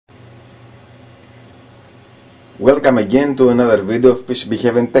Welcome again to another video of PCB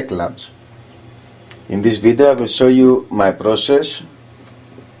Heaven Tech Labs. In this video I will show you my process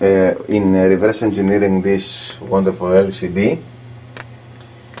in reverse engineering this wonderful LCD,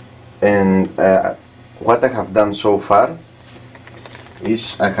 and what I have done so far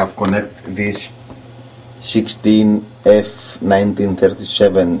is I have connected this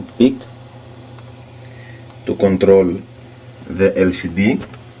 16F1937 PIC to control the LCD,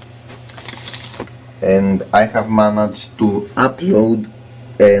 and I have managed to upload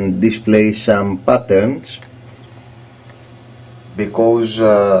and display some patterns because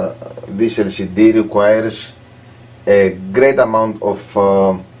this LCD requires a big amount of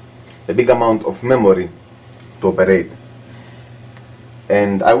memory to operate,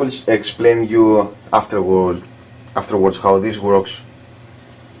 and I will explain you afterwards how this works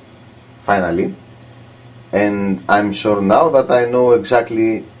finally. And I'm sure now that I know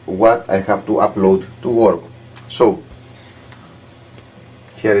exactly what I have to upload to work. So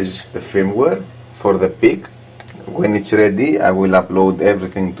here is the firmware for the PIC. When it's ready, I will upload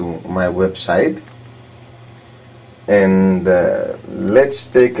everything to my website, and let's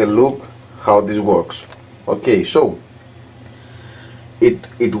take a look how this works. Okay, so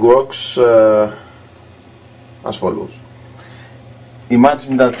it works as follows.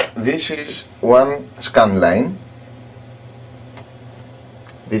 Imagine that this is one scan line.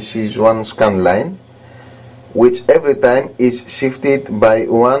 This is one scan line which every time is shifted by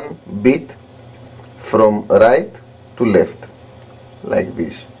 1 bit from right to left, like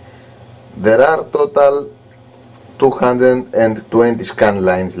this. There are total 220 scan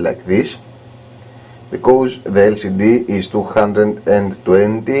lines like this, because the LCD is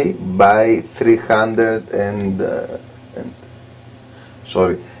 220 by 300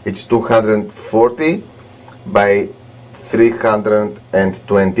 it's 240 by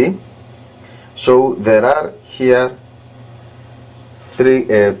 320. So there are here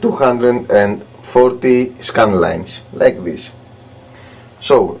 240 scan lines like this.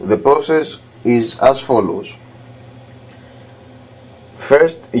 So the process is as follows.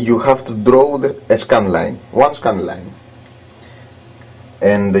 First you have to draw a scan line, one scan line,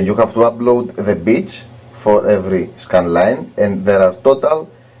 and you have to upload the bits for every scan line, and there are total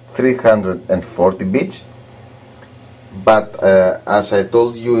 340 bits. But as I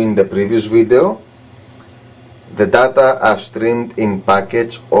told you in the previous video, the data are streamed in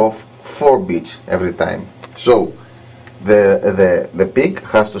packets of 4 bits every time. So the PIC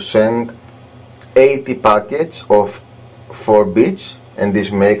has to send 80 packets of 4 bits, and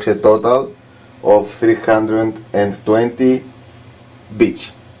this makes a total of 320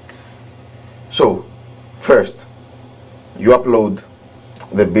 bits. So first you upload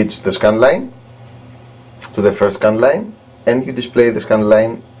the bits to the scan line, to the first scan line, and you display the scan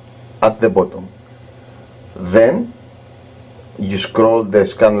line at the bottom. Then you scroll the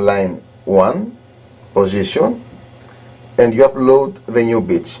scan line 1 position and you upload the new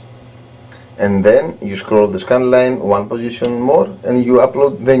bits, and then you scroll the scan line 1 position more and you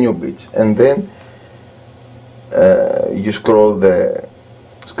upload the new bits, and then you scroll the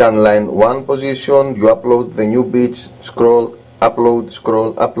scan line 1 position, you upload the new bits, scroll, upload,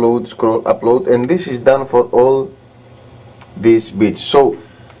 scroll, upload, scroll, upload, and this is done for all these bits. So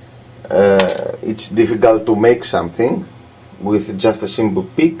it's difficult to make something with just a simple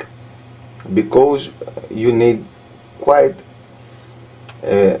PIC, because you need quite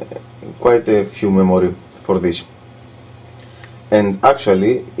a few memory for this. And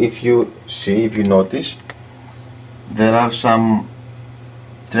actually, if you notice, there are some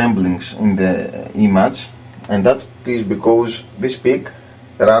tremblings in the image, and that is because this PIC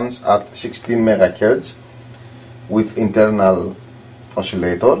runs at 16 MHz with internal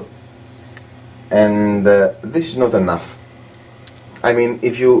oscillator, and this is not enough. I mean,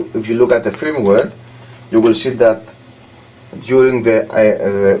 if you look at the firmware, you will see that during the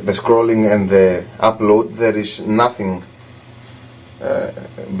scrolling and the upload there is nothing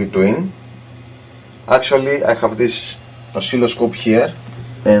between. Actually, I have this oscilloscope here,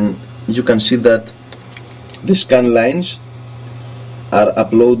 and you can see that the scan lines are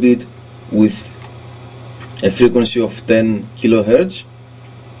uploaded with a frequency of 10 kHz.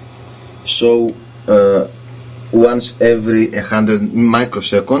 So once every 100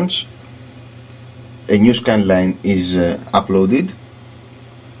 microseconds a new scan line is uploaded,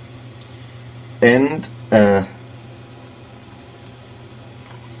 and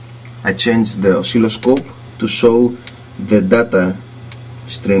I changed the oscilloscope to show the data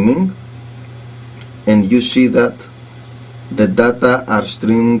streaming, and you see that the data are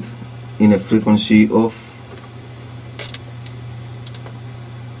streamed in a frequency of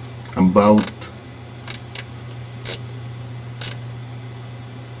about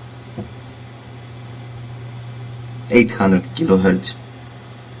 800 kilohertz.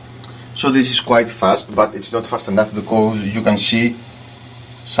 So this is quite fast, but it's not fast enough because you can see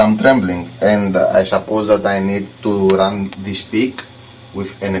some trembling, and I suppose that I need to run this peak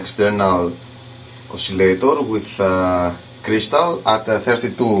with an external oscillator with crystal at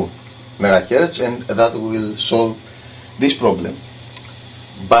 32 megahertz, and that will solve this problem.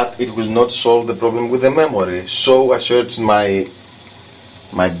 But it will not solve the problem with the memory. So I searched my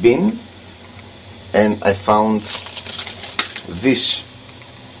bin and I found this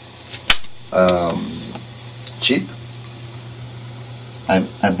chip.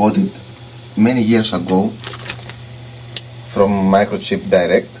 I bought it many years ago from Microchip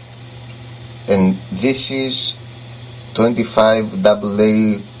Direct, and this is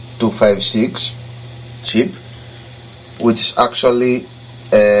 25AA256 chip, which is actually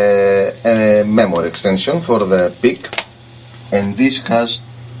a memory extension for the PIC, and this has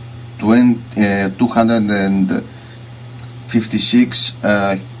 256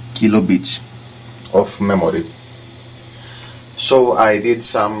 kilobits of memory. So I did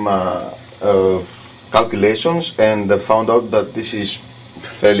some calculations and found out that this is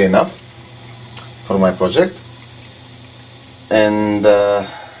fairly enough for my project, and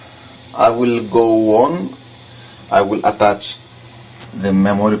I will go on. I will attach the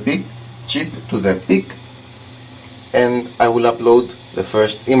memory PIC chip to the PIC, and I will upload the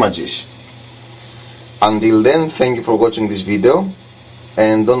first images. Until then, thank you for watching this video,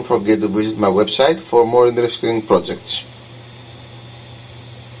 and don't forget to visit my website for more interesting projects.